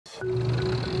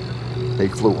They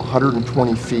flew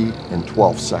 120 feet in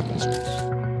 12 seconds.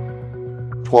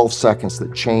 12 seconds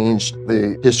that changed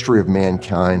the history of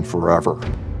mankind forever.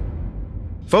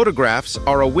 Photographs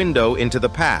are a window into the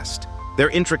past. They're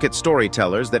intricate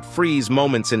storytellers that freeze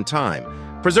moments in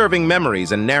time, preserving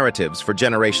memories and narratives for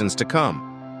generations to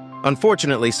come.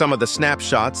 Unfortunately, some of the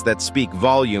snapshots that speak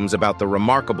volumes about the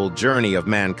remarkable journey of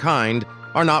mankind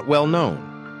are not well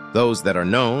known. Those that are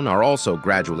known are also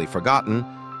gradually forgotten,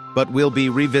 but we'll be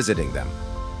revisiting them.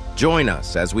 Join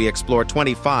us as we explore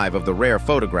 25 of the rare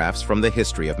photographs from the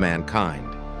history of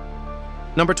mankind.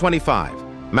 Number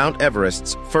 25, Mount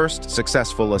Everest's first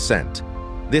successful ascent.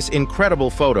 This incredible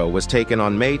photo was taken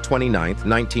on May 29,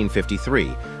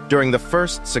 1953, during the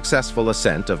first successful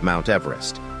ascent of Mount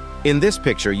Everest. In this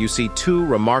picture, you see two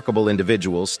remarkable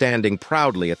individuals standing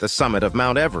proudly at the summit of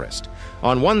Mount Everest.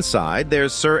 On one side,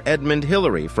 there's Sir Edmund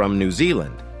Hillary from New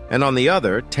Zealand, and on the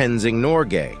other, Tenzing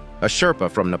Norgay, a Sherpa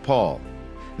from Nepal.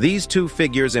 These two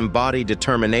figures embody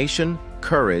determination,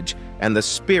 courage, and the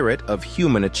spirit of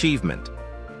human achievement.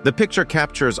 The picture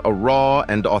captures a raw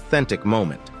and authentic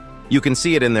moment. You can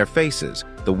see it in their faces,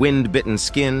 the wind-bitten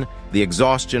skin, the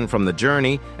exhaustion from the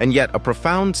journey, and yet a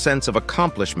profound sense of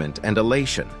accomplishment and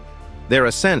elation. Their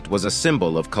ascent was a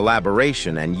symbol of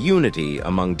collaboration and unity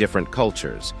among different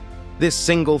cultures. This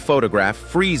single photograph,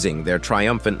 freezing their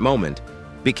triumphant moment,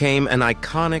 became an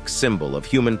iconic symbol of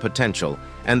human potential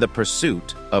and the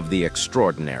pursuit of the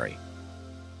extraordinary.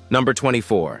 Number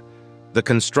 24, the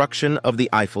construction of the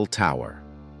Eiffel Tower.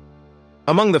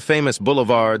 Among the famous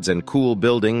boulevards and cool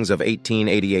buildings of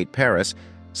 1888 Paris,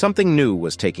 something new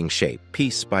was taking shape,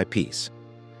 piece by piece.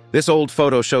 This old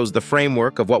photo shows the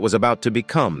framework of what was about to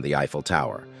become the Eiffel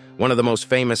Tower, one of the most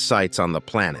famous sights on the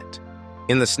planet.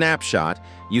 In the snapshot,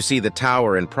 you see the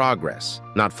tower in progress,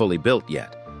 not fully built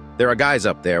yet. There are guys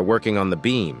up there working on the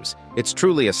beams. It's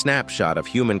truly a snapshot of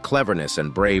human cleverness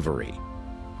and bravery.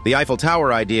 The Eiffel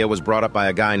Tower idea was brought up by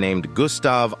a guy named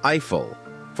Gustave Eiffel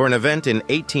for an event in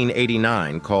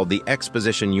 1889 called the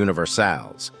Exposition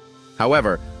Universales.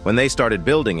 However, when they started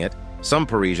building it, some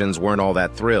Parisians weren't all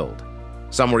that thrilled.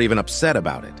 Some were even upset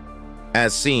about it.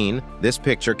 As seen, this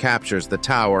picture captures the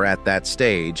tower at that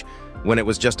stage when it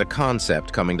was just a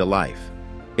concept coming to life.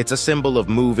 It's a symbol of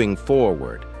moving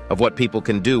forward, of what people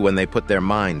can do when they put their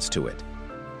minds to it.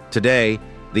 Today,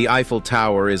 the Eiffel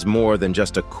Tower is more than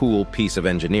just a cool piece of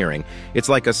engineering. It's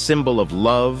like a symbol of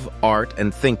love, art,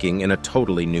 and thinking in a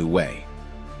totally new way.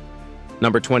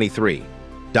 Number 23,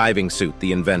 diving suit,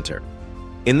 the inventor.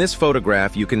 In this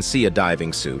photograph, you can see a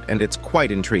diving suit, and it's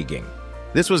quite intriguing.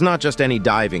 This was not just any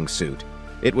diving suit.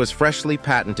 It was freshly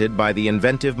patented by the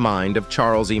inventive mind of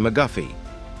Charles E. McGuffey.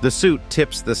 The suit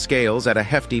tips the scales at a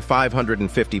hefty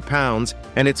 550 pounds,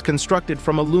 and it's constructed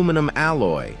from aluminum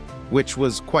alloy, which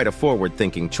was quite a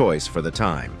forward-thinking choice for the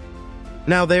time.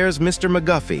 Now there's Mr.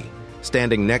 McGuffey,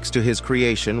 standing next to his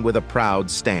creation with a proud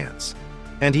stance.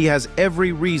 And he has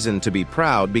every reason to be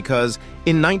proud because,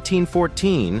 in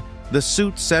 1914, the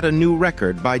suit set a new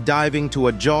record by diving to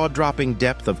a jaw-dropping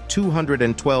depth of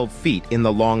 212 feet in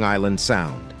the Long Island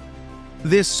Sound.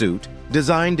 This suit,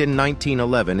 designed in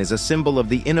 1911, is a symbol of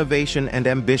the innovation and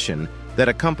ambition that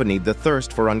accompanied the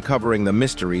thirst for uncovering the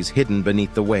mysteries hidden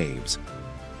beneath the waves.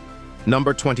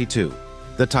 Number 22,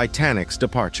 the Titanic's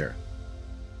departure.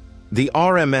 The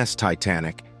RMS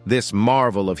Titanic, this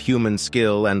marvel of human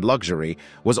skill and luxury,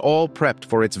 was all prepped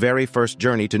for its very first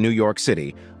journey to New York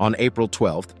City on April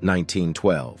 12,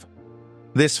 1912.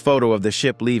 This photo of the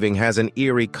ship leaving has an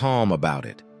eerie calm about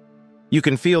it. You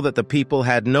can feel that the people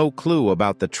had no clue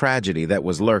about the tragedy that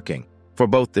was lurking for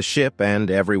both the ship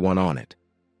and everyone on it.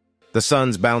 The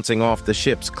sun's bouncing off the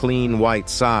ship's clean white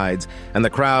sides, and the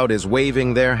crowd is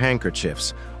waving their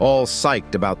handkerchiefs, all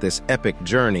psyched about this epic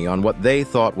journey on what they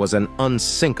thought was an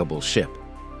unsinkable ship.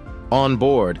 On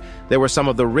board, there were some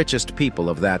of the richest people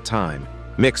of that time,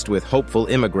 mixed with hopeful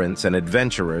immigrants and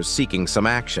adventurers seeking some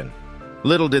action.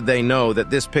 Little did they know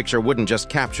that this picture wouldn't just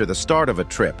capture the start of a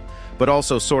trip, but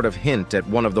also sort of hint at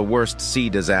one of the worst sea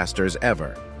disasters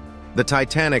ever. The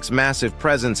Titanic's massive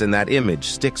presence in that image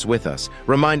sticks with us,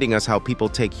 reminding us how people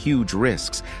take huge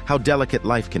risks, how delicate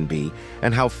life can be,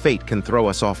 and how fate can throw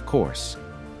us off course.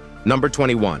 Number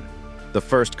 21, the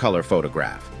first color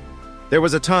photograph. There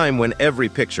was a time when every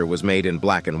picture was made in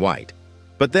black and white.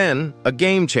 But then, a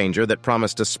game changer that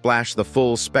promised to splash the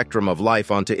full spectrum of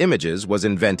life onto images was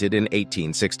invented in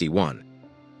 1861.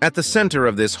 At the center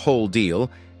of this whole deal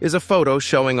is a photo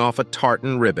showing off a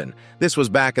tartan ribbon. This was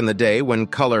back in the day when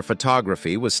color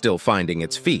photography was still finding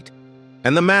its feet.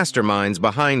 And the masterminds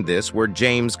behind this were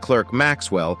James Clerk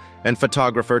Maxwell and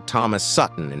photographer Thomas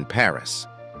Sutton in Paris.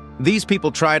 These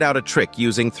people tried out a trick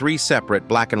using 3 separate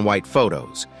black and white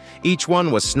photos. Each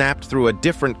one was snapped through a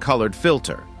different colored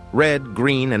filter: red,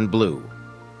 green, and blue.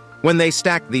 When they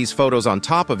stacked these photos on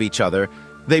top of each other,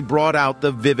 they brought out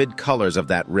the vivid colors of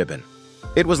that ribbon.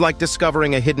 It was like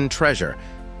discovering a hidden treasure,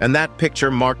 and that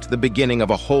picture marked the beginning of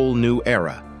a whole new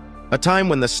era. A time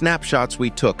when the snapshots we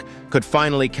took could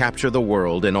finally capture the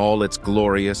world in all its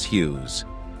glorious hues.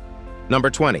 Number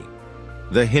 20.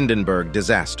 The Hindenburg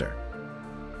Disaster.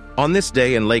 On this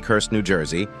day in Lakehurst, New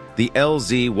Jersey, the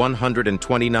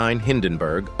LZ-129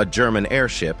 Hindenburg, a German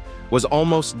airship, was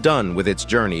almost done with its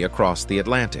journey across the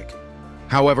Atlantic.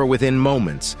 However, within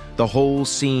moments, the whole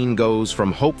scene goes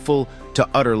from hopeful to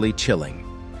utterly chilling.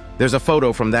 There's a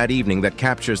photo from that evening that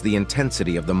captures the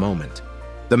intensity of the moment.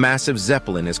 The massive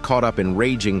Zeppelin is caught up in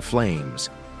raging flames.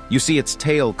 You see its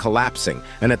tail collapsing,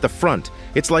 and at the front,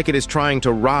 it's like it is trying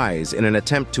to rise in an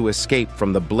attempt to escape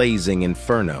from the blazing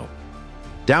inferno.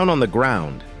 Down on the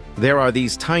ground, there are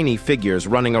these tiny figures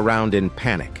running around in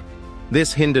panic.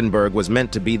 This Hindenburg was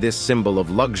meant to be this symbol of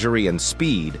luxury and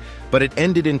speed, but it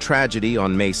ended in tragedy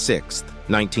on May 6,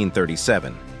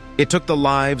 1937. It took the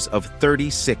lives of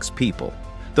 36 people.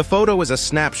 The photo is a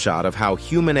snapshot of how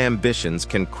human ambitions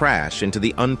can crash into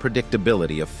the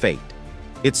unpredictability of fate.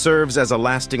 It serves as a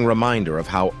lasting reminder of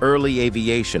how early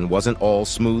aviation wasn't all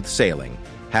smooth sailing,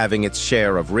 having its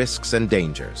share of risks and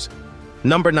dangers.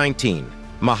 Number 19.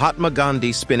 Mahatma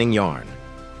Gandhi spinning yarn.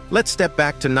 Let's step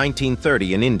back to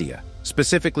 1930 in India,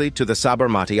 specifically to the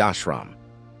Sabarmati Ashram.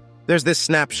 There's this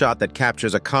snapshot that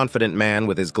captures a confident man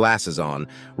with his glasses on,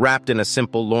 wrapped in a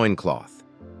simple loincloth.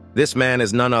 This man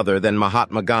is none other than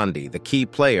Mahatma Gandhi, the key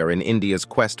player in India's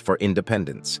quest for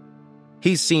independence.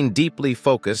 He's seen deeply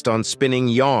focused on spinning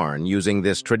yarn using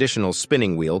this traditional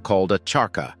spinning wheel called a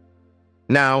charkha.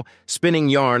 Now, spinning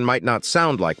yarn might not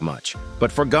sound like much,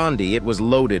 but for Gandhi it was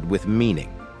loaded with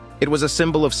meaning. It was a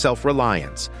symbol of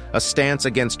self-reliance, a stance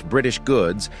against British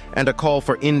goods, and a call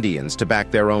for Indians to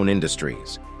back their own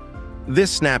industries.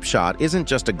 This snapshot isn't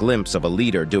just a glimpse of a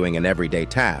leader doing an everyday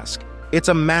task. It's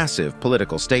a massive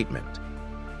political statement.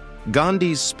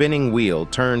 Gandhi's spinning wheel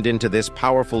turned into this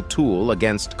powerful tool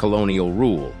against colonial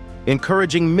rule,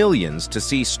 encouraging millions to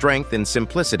see strength in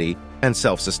simplicity and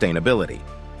self-sustainability.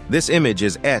 This image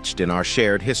is etched in our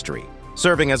shared history,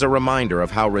 serving as a reminder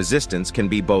of how resistance can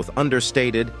be both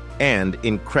understated and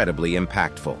incredibly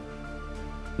impactful.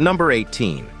 Number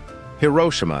 18.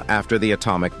 Hiroshima after the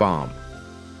atomic bomb.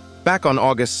 Back on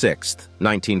August 6,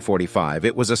 1945,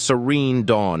 it was a serene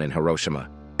dawn in Hiroshima.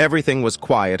 Everything was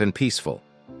quiet and peaceful.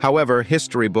 However,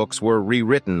 history books were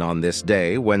rewritten on this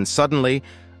day when suddenly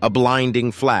a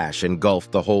blinding flash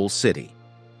engulfed the whole city.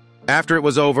 After it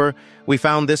was over, we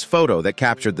found this photo that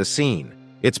captured the scene.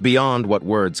 It's beyond what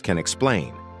words can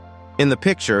explain. In the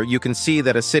picture, you can see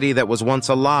that a city that was once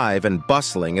alive and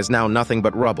bustling is now nothing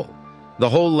but rubble. The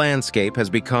whole landscape has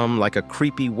become like a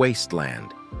creepy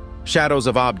wasteland. Shadows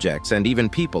of objects and even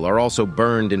people are also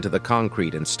burned into the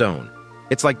concrete and stone.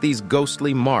 It's like these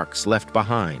ghostly marks left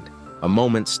behind, a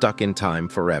moment stuck in time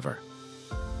forever.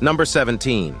 Number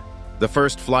 17. The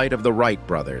first flight of the Wright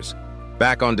brothers.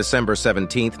 Back on December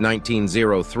 17,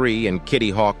 1903, in Kitty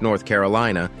Hawk, North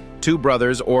Carolina, two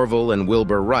brothers, Orville and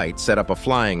Wilbur Wright, set up a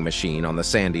flying machine on the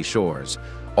sandy shores,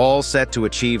 all set to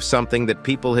achieve something that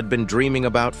people had been dreaming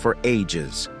about for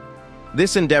ages.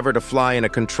 This endeavor to fly in a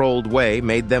controlled way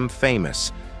made them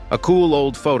famous. A cool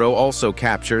old photo also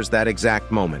captures that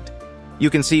exact moment. You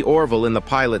can see Orville in the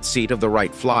pilot's seat of the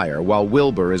Wright Flyer, while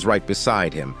Wilbur is right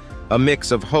beside him, a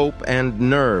mix of hope and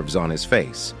nerves on his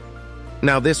face.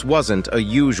 Now, this wasn't a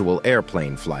usual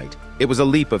airplane flight. It was a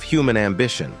leap of human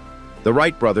ambition. The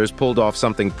Wright brothers pulled off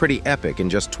something pretty epic in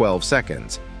just 12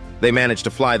 seconds. They managed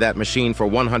to fly that machine for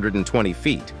 120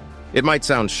 feet. It might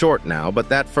sound short now, but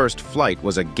that first flight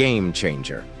was a game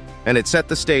changer, and it set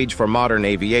the stage for modern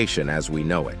aviation as we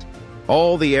know it.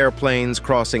 All the airplanes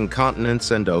crossing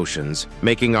continents and oceans,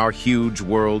 making our huge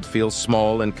world feel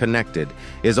small and connected,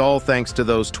 is all thanks to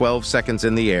those 12 seconds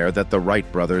in the air that the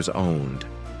Wright brothers owned.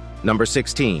 Number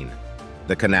 16.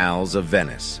 The Canals of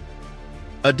Venice.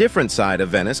 A different side of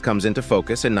Venice comes into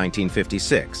focus in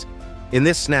 1956. In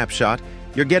this snapshot,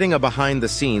 you're getting a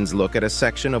behind-the-scenes look at a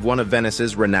section of one of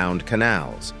Venice's renowned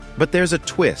canals. But there's a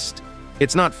twist.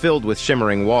 It's not filled with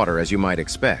shimmering water as you might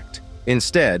expect.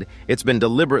 Instead, it's been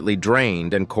deliberately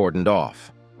drained and cordoned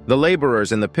off. The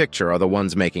laborers in the picture are the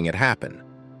ones making it happen.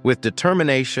 With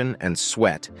determination and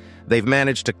sweat, they've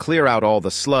managed to clear out all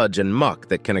the sludge and muck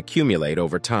that can accumulate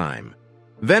over time.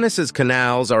 Venice's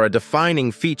canals are a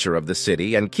defining feature of the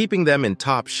city, and keeping them in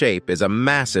top shape is a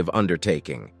massive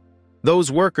undertaking.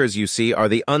 Those workers you see are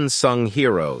the unsung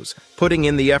heroes, putting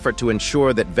in the effort to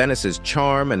ensure that Venice's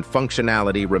charm and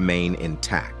functionality remain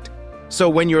intact. So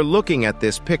when you're looking at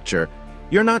this picture,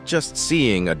 you're not just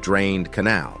seeing a drained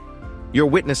canal. You're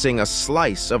witnessing a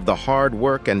slice of the hard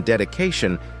work and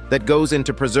dedication that goes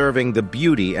into preserving the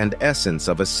beauty and essence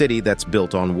of a city that's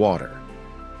built on water.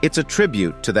 It's a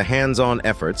tribute to the hands-on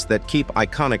efforts that keep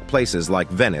iconic places like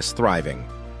Venice thriving.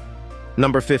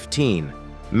 Number 15.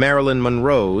 Marilyn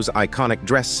Monroe's iconic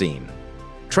dress scene.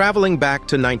 Traveling back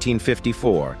to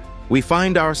 1954, we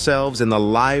find ourselves in the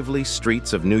lively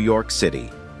streets of New York City,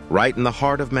 right in the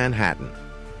heart of Manhattan.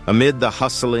 Amid the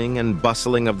hustling and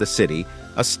bustling of the city,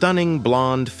 a stunning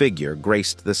blonde figure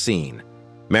graced the scene.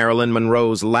 Marilyn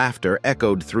Monroe's laughter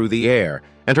echoed through the air,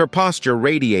 and her posture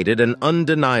radiated an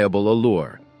undeniable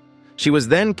allure. She was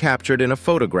then captured in a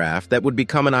photograph that would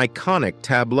become an iconic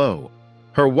tableau.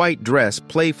 Her white dress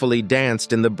playfully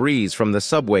danced in the breeze from the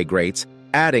subway grates,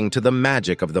 adding to the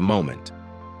magic of the moment.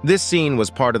 This scene was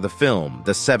part of the film,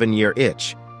 The 7-Year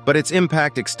Itch, but its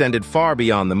impact extended far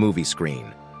beyond the movie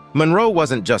screen. Monroe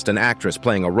wasn't just an actress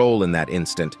playing a role in that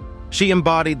instant. She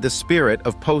embodied the spirit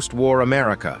of post-war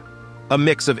America, a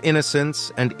mix of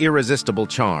innocence and irresistible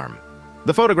charm.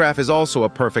 The photograph is also a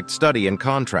perfect study in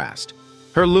contrast.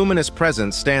 Her luminous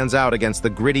presence stands out against the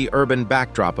gritty urban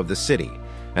backdrop of the city,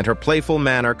 and her playful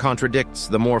manner contradicts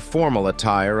the more formal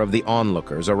attire of the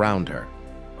onlookers around her.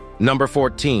 Number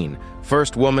 14.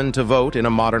 First woman to vote in a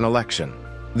modern election.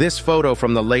 This photo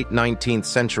from the late 19th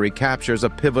century captures a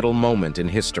pivotal moment in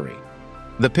history.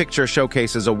 The picture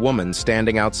showcases a woman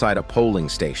standing outside a polling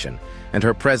station, and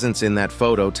her presence in that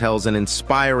photo tells an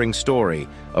inspiring story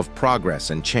of progress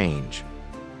and change.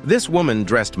 This woman,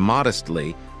 dressed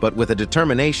modestly, but with a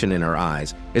determination in her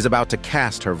eyes, is about to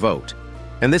cast her vote.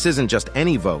 And this isn't just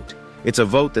any vote. It's a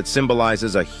vote that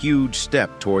symbolizes a huge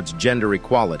step towards gender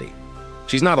equality.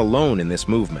 She's not alone in this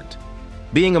movement.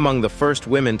 Being among the first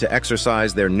women to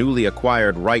exercise their newly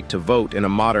acquired right to vote in a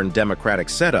modern democratic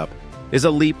setup is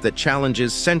a leap that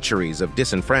challenges centuries of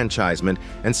disenfranchisement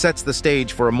and sets the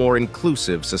stage for a more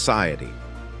inclusive society.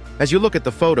 As you look at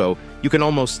the photo, you can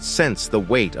almost sense the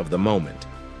weight of the moment.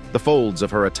 The folds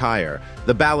of her attire,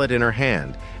 the ballot in her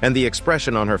hand, and the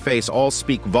expression on her face all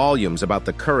speak volumes about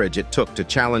the courage it took to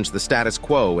challenge the status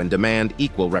quo and demand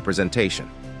equal representation.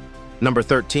 Number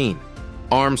 13.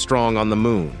 Armstrong on the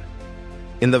moon.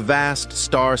 In the vast,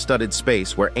 star-studded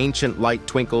space where ancient light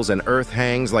twinkles and Earth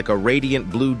hangs like a radiant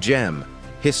blue gem,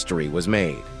 history was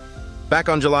made. Back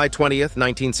on July 20th,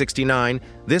 1969,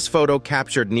 this photo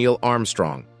captured Neil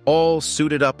Armstrong, all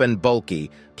suited up and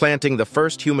bulky, planting the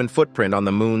first human footprint on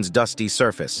the moon's dusty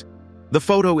surface. The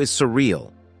photo is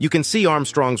surreal. You can see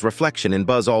Armstrong's reflection in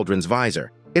Buzz Aldrin's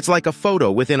visor. It's like a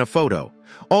photo within a photo.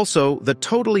 Also, the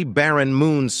totally barren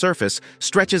moon's surface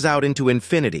stretches out into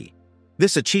infinity.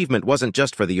 This achievement wasn't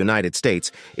just for the United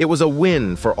States, it was a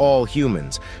win for all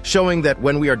humans, showing that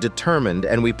when we are determined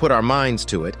and we put our minds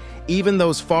to it, even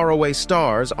those faraway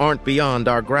stars aren't beyond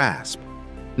our grasp.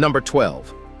 Number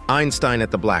 12. Einstein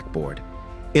at the blackboard.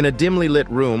 In a dimly lit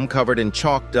room covered in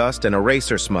chalk dust and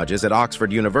eraser smudges at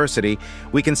Oxford University,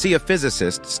 we can see a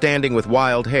physicist standing with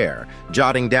wild hair,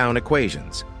 jotting down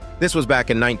equations. This was back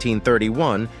in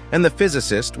 1931, and the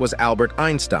physicist was Albert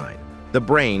Einstein, the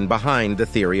brain behind the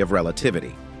theory of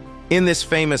relativity. In this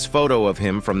famous photo of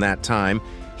him from that time,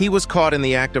 he was caught in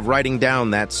the act of writing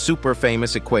down that super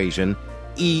famous equation,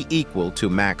 E equal to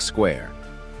max square.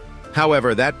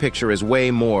 However, that picture is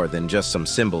way more than just some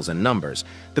symbols and numbers.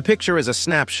 The picture is a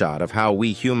snapshot of how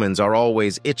we humans are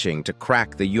always itching to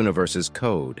crack the universe's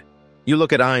code. You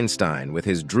look at Einstein with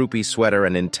his droopy sweater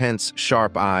and intense,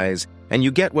 sharp eyes, and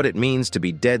you get what it means to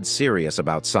be dead serious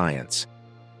about science.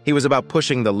 He was about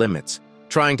pushing the limits,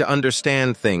 trying to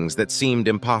understand things that seemed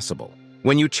impossible.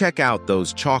 When you check out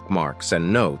those chalk marks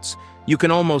and notes, you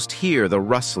can almost hear the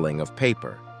rustling of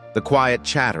paper, the quiet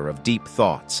chatter of deep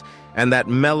thoughts, and that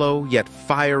mellow yet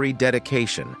fiery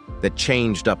dedication that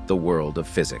changed up the world of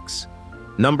physics.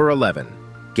 Number 11.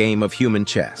 Game of human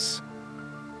chess.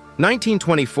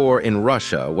 1924 in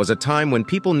Russia was a time when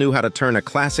people knew how to turn a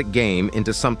classic game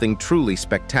into something truly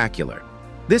spectacular.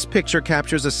 This picture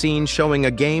captures a scene showing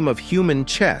a game of human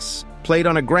chess played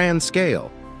on a grand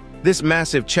scale. This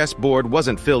massive chessboard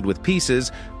wasn't filled with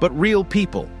pieces, but real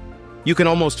people. You can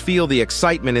almost feel the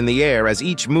excitement in the air as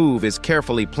each move is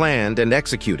carefully planned and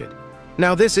executed.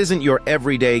 Now, this isn't your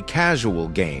everyday casual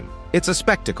game. It's a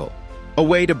spectacle, a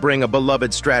way to bring a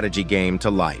beloved strategy game to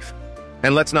life.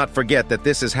 And let's not forget that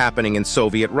this is happening in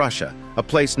Soviet Russia, a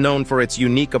place known for its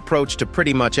unique approach to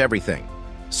pretty much everything.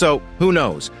 So, who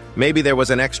knows, maybe there was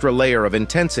an extra layer of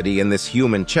intensity in this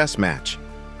human chess match.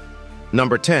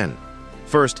 Number 10.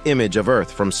 first image of Earth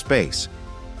from space.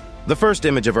 The first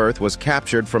image of Earth was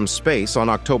captured from space on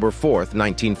October 4,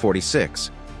 1946.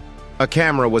 A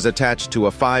camera was attached to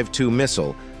a 5.2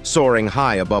 missile soaring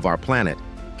high above our planet,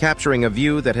 capturing a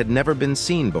view that had never been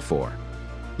seen before.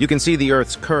 You can see the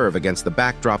Earth's curve against the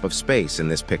backdrop of space in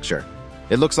this picture.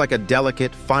 It looks like a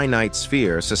delicate, finite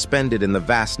sphere suspended in the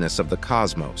vastness of the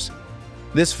cosmos.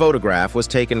 This photograph was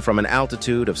taken from an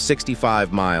altitude of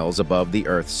 65 miles above the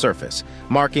Earth's surface,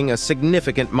 marking a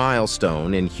significant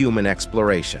milestone in human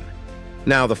exploration.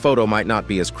 Now, the photo might not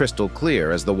be as crystal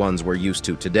clear as the ones we're used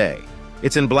to today.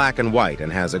 It's in black and white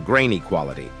and has a grainy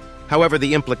quality. However,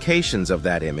 the implications of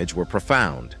that image were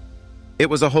profound. It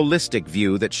was a holistic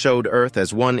view that showed Earth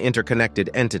as one interconnected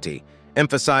entity,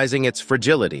 emphasizing its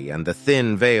fragility and the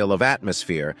thin veil of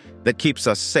atmosphere that keeps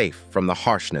us safe from the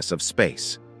harshness of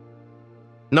space.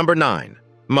 Number 9.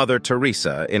 Mother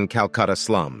Teresa in Calcutta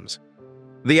slums.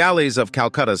 The alleys of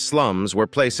Calcutta's slums were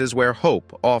places where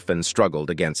hope often struggled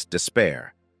against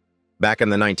despair. Back in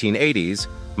the 1980s,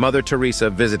 Mother Teresa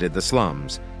visited the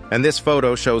slums, and this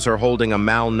photo shows her holding a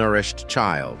malnourished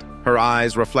child, her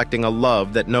eyes reflecting a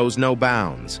love that knows no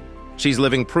bounds. She's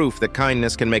living proof that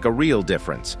kindness can make a real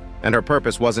difference, and her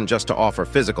purpose wasn't just to offer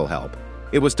physical help.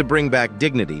 It was to bring back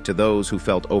dignity to those who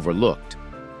felt overlooked.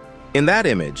 In that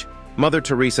image, Mother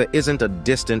Teresa isn't a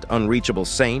distant, unreachable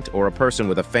saint or a person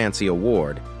with a fancy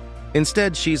award.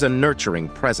 Instead, she's a nurturing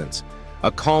presence,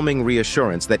 a calming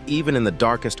reassurance that even in the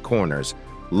darkest corners,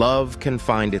 love can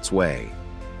find its way.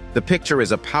 The picture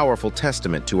is a powerful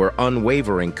testament to her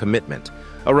unwavering commitment,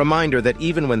 a reminder that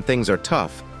even when things are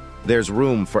tough, there's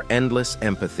room for endless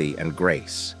empathy and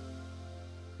grace.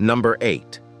 Number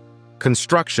 8.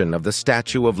 Construction of the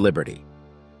Statue of Liberty.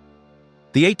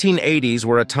 The 1880s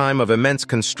were a time of immense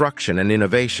construction and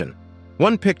innovation.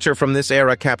 One picture from this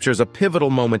era captures a pivotal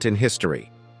moment in history,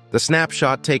 the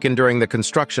snapshot taken during the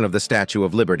construction of the Statue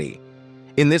of Liberty.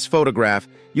 In this photograph,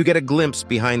 you get a glimpse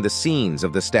behind the scenes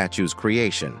of the statue's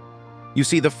creation. You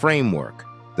see the framework,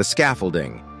 the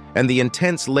scaffolding, and the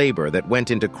intense labor that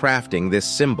went into crafting this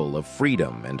symbol of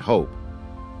freedom and hope.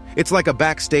 It's like a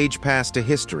backstage pass to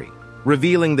history,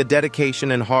 revealing the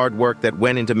dedication and hard work that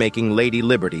went into making Lady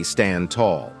Liberty stand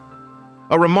tall.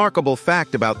 A remarkable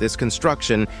fact about this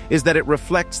construction is that it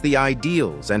reflects the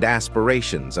ideals and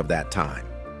aspirations of that time.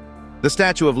 The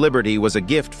Statue of Liberty was a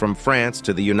gift from France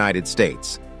to the United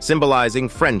States, symbolizing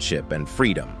friendship and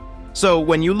freedom. So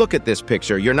when you look at this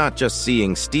picture, you're not just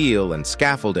seeing steel and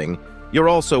scaffolding, you're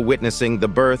also witnessing the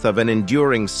birth of an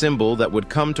enduring symbol that would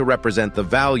come to represent the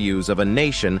values of a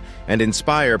nation and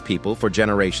inspire people for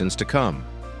generations to come.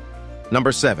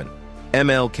 Number 7.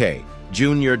 MLK,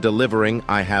 Jr. delivering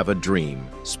 "I Have a Dream"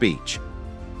 speech.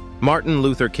 Martin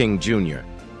Luther King Jr.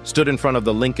 stood in front of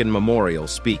the Lincoln Memorial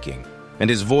speaking, and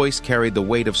his voice carried the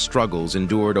weight of struggles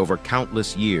endured over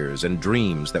countless years and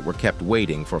dreams that were kept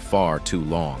waiting for far too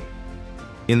long.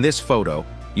 In this photo,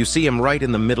 you see him right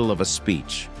in the middle of a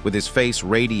speech, with his face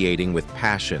radiating with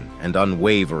passion and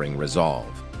unwavering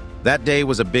resolve. That day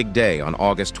was a big day on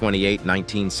August 28,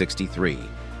 1963,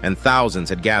 and thousands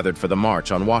had gathered for the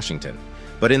march on Washington.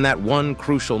 But in that one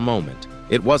crucial moment,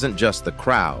 it wasn't just the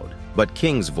crowd, but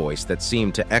King's voice that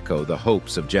seemed to echo the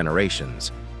hopes of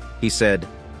generations. He said,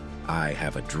 "I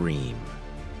have a dream."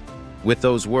 With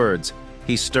those words,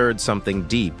 he stirred something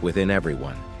deep within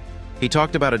everyone. He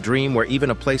talked about a dream where even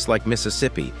a place like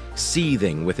Mississippi,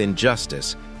 seething with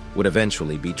injustice, would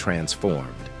eventually be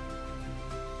transformed.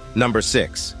 Number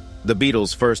 6. The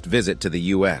Beatles' first visit to the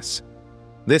U.S.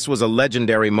 This was a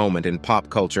legendary moment in pop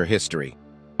culture history.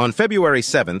 On February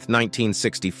 7,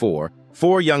 1964,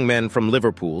 4 young men from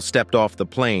Liverpool stepped off the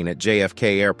plane at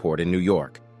JFK Airport in New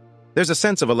York. There's a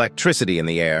sense of electricity in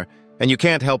the air, and you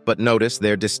can't help but notice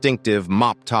their distinctive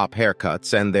mop-top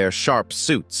haircuts and their sharp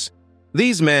suits.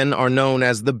 These men are known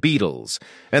as the Beatles,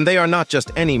 and they are not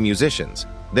just any musicians.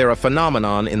 They're a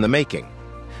phenomenon in the making.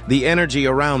 The energy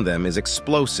around them is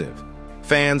explosive.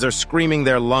 Fans are screaming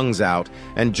their lungs out,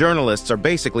 and journalists are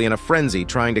basically in a frenzy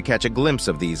trying to catch a glimpse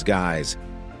of these guys.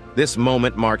 This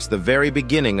moment marks the very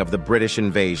beginning of the British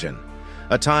invasion,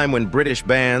 a time when British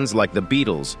bands like the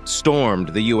Beatles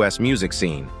stormed the U.S. music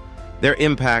scene. Their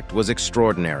impact was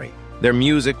extraordinary. Their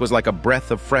music was like a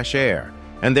breath of fresh air,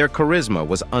 and their charisma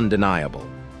was undeniable.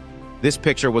 This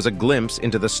picture was a glimpse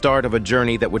into the start of a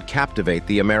journey that would captivate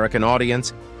the American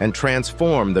audience and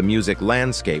transform the music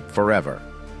landscape forever.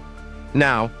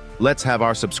 Now, let's have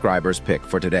our subscribers' pick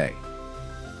for today.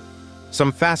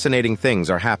 Some fascinating things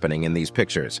are happening in these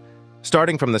pictures.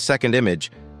 Starting from the second image,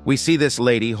 we see this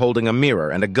lady holding a mirror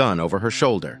and a gun over her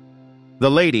shoulder. The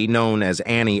lady, known as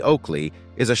Annie Oakley,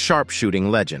 is a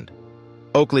sharpshooting legend.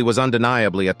 Oakley was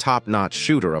undeniably a top-notch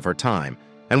shooter of her time,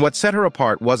 and what set her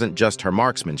apart wasn't just her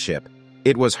marksmanship,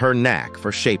 it was her knack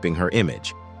for shaping her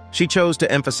image. She chose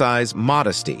to emphasize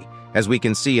modesty, as we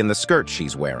can see in the skirt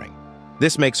she's wearing.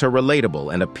 This makes her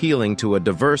relatable and appealing to a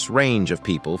diverse range of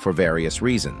people for various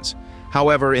reasons.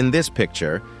 However, in this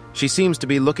picture, she seems to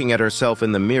be looking at herself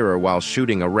in the mirror while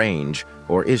shooting a range,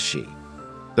 or is she?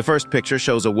 The first picture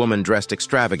shows a woman dressed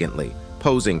extravagantly,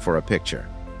 posing for a picture.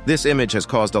 This image has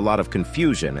caused a lot of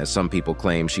confusion, as some people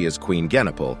claim she is Queen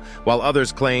Genepal, while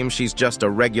others claim she's just a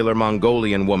regular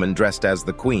Mongolian woman dressed as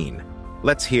the Queen.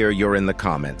 Let's hear your in the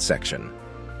comments section.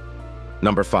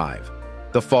 Number 5.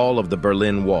 The Fall of the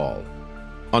Berlin Wall.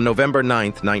 On November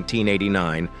 9,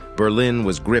 1989, Berlin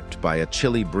was gripped by a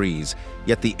chilly breeze,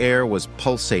 yet the air was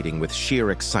pulsating with sheer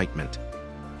excitement.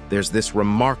 There's this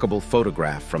remarkable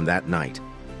photograph from that night,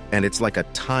 and it's like a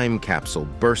time capsule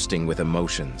bursting with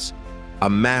emotions. A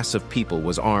mass of people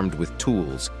was armed with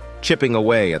tools, chipping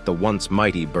away at the once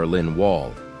mighty Berlin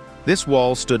Wall. This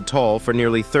wall stood tall for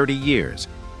nearly 30 years,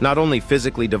 not only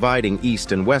physically dividing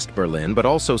East and West Berlin, but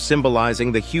also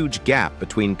symbolizing the huge gap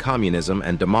between communism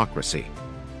and democracy.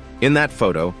 In that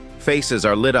photo, faces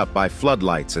are lit up by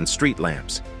floodlights and street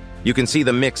lamps. You can see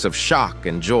the mix of shock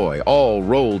and joy, all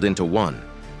rolled into one.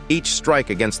 Each strike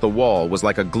against the wall was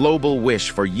like a global wish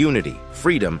for unity,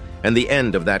 freedom, and the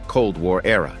end of that Cold War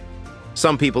era.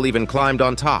 Some people even climbed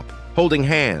on top, holding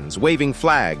hands, waving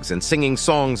flags, and singing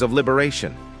songs of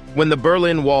liberation. When the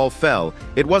Berlin Wall fell,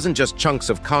 it wasn't just chunks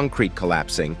of concrete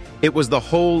collapsing, it was the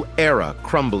whole era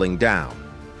crumbling down.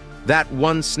 That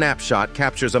one snapshot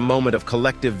captures a moment of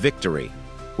collective victory,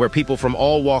 where people from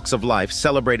all walks of life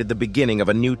celebrated the beginning of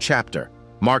a new chapter,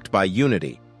 marked by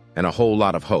unity and a whole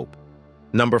lot of hope.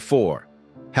 Number 4.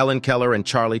 Helen Keller and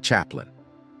Charlie Chaplin.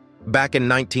 Back in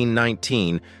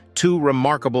 1919, two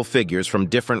remarkable figures from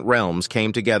different realms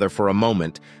came together for a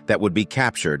moment that would be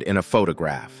captured in a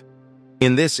photograph.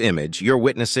 In this image, you're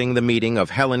witnessing the meeting of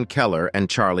Helen Keller and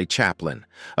Charlie Chaplin,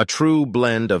 a true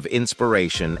blend of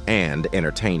inspiration and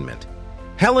entertainment.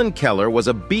 Helen Keller was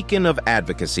a beacon of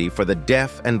advocacy for the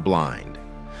deaf and blind.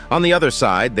 On the other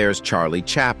side, there's Charlie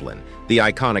Chaplin, the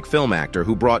iconic film actor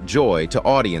who brought joy to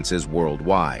audiences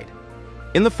worldwide.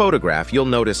 In the photograph, you'll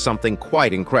notice something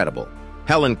quite incredible.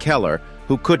 Helen Keller,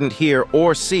 who couldn't hear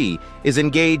or see, is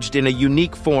engaged in a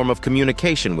unique form of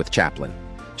communication with Chaplin.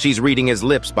 She's reading his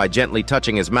lips by gently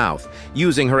touching his mouth,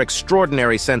 using her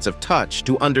extraordinary sense of touch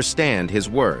to understand his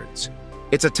words.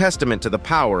 It's a testament to the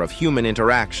power of human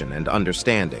interaction and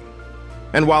understanding.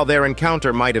 And while their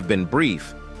encounter might have been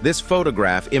brief, this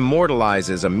photograph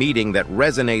immortalizes a meeting that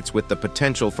resonates with the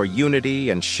potential for unity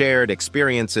and shared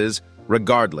experiences,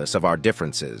 regardless of our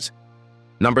differences.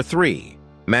 Number 3.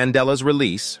 Mandela's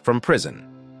release from prison.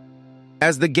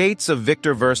 As the gates of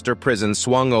Victor Verster prison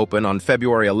swung open on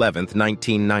February 11,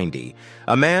 1990,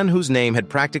 a man whose name had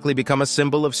practically become a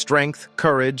symbol of strength,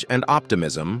 courage, and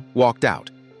optimism walked out.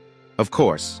 Of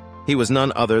course, he was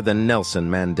none other than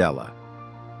Nelson Mandela.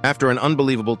 After an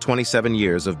unbelievable 27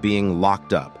 years of being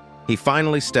locked up, he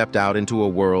finally stepped out into a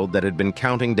world that had been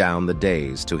counting down the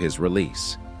days to his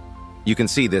release. You can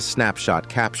see this snapshot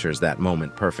captures that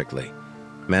moment perfectly.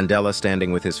 Mandela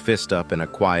standing with his fist up in a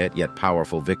quiet yet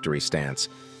powerful victory stance,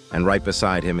 and right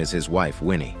beside him is his wife,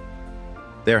 Winnie.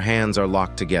 Their hands are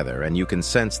locked together, and you can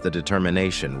sense the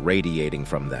determination radiating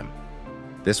from them.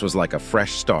 This was like a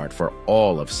fresh start for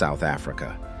all of South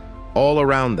Africa. All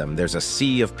around them, there's a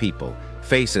sea of people,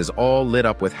 faces all lit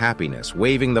up with happiness,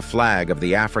 waving the flag of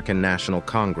the African National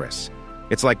Congress.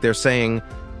 It's like they're saying,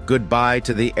 goodbye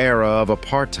to the era of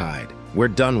apartheid. We're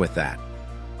done with that.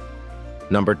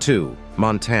 Number 2.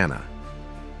 Montana.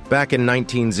 Back in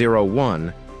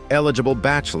 1901, eligible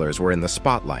bachelors were in the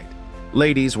spotlight.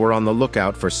 Ladies were on the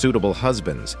lookout for suitable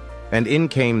husbands, and in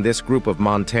came this group of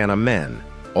Montana men,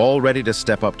 all ready to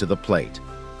step up to the plate.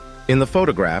 In the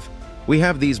photograph, we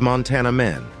have these Montana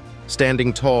men,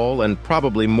 standing tall and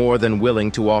probably more than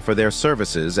willing to offer their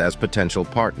services as potential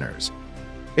partners.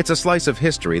 It's a slice of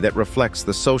history that reflects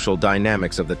the social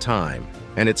dynamics of the time,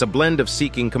 and it's a blend of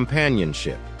seeking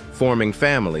companionship, forming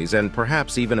families, and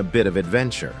perhaps even a bit of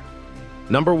adventure.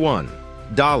 Number 1.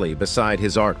 Dali beside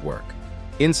his artwork.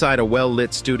 Inside a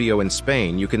well-lit studio in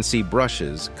Spain, you can see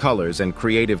brushes, colors, and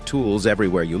creative tools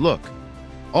everywhere you look.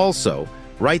 Also,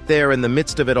 right there in the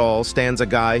midst of it all stands a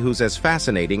guy who's as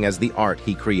fascinating as the art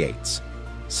he creates.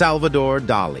 Salvador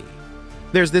Dali.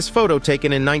 There's this photo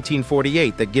taken in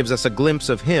 1948 that gives us a glimpse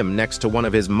of him next to one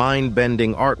of his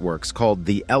mind-bending artworks called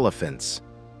The Elephants.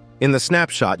 In the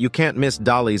snapshot, you can't miss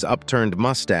Dali's upturned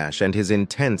mustache and his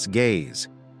intense gaze.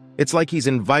 It's like he's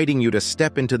inviting you to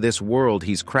step into this world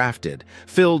he's crafted,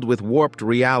 filled with warped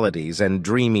realities and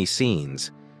dreamy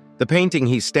scenes. The painting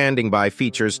he's standing by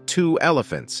features 2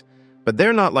 elephants, but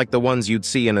they're not like the ones you'd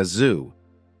see in a zoo.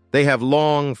 They have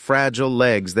long, fragile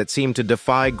legs that seem to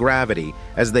defy gravity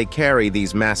as they carry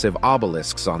these massive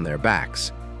obelisks on their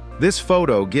backs. This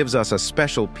photo gives us a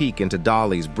special peek into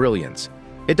Dali's brilliance.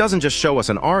 It doesn't just show us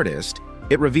an artist,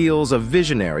 it reveals a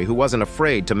visionary who wasn't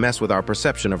afraid to mess with our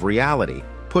perception of reality,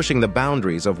 pushing the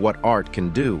boundaries of what art can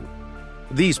do.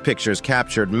 These pictures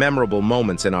captured memorable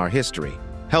moments in our history,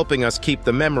 helping us keep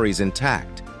the memories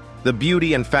intact. The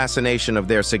beauty and fascination of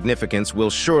their significance will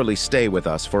surely stay with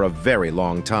us for a very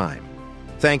long time.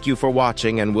 Thank you for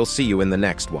watching, and we'll see you in the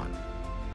next one.